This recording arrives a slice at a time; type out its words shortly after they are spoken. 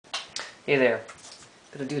Hey there.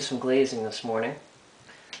 Gonna do some glazing this morning.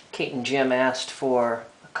 Kate and Jim asked for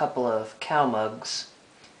a couple of cow mugs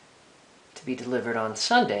to be delivered on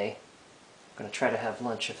Sunday. I'm gonna try to have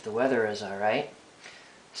lunch if the weather is alright.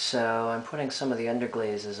 So I'm putting some of the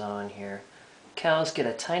underglazes on here. Cows get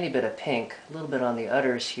a tiny bit of pink, a little bit on the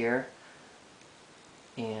udders here,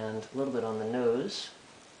 and a little bit on the nose.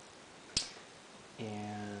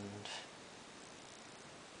 And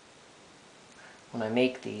when I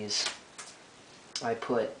make these, I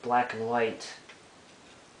put black and white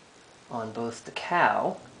on both the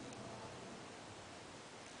cow,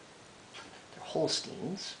 they're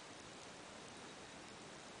Holsteins,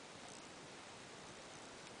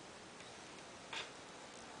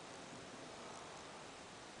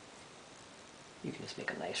 you can just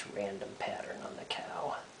make a nice random pattern on the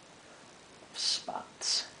cow,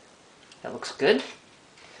 spots. That looks good.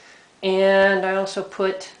 And I also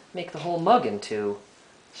make the whole mug into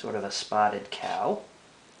sort of a spotted cow.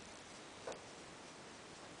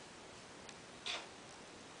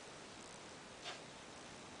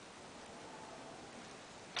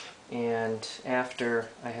 And after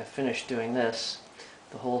I have finished doing this,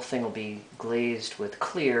 the whole thing will be glazed with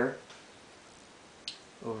clear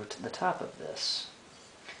over to the top of this.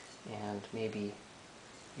 And maybe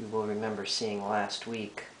you will remember seeing last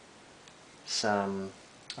week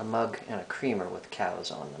a mug and a creamer with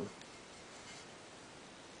cows on them.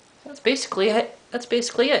 That's basically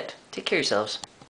it. Take care of yourselves.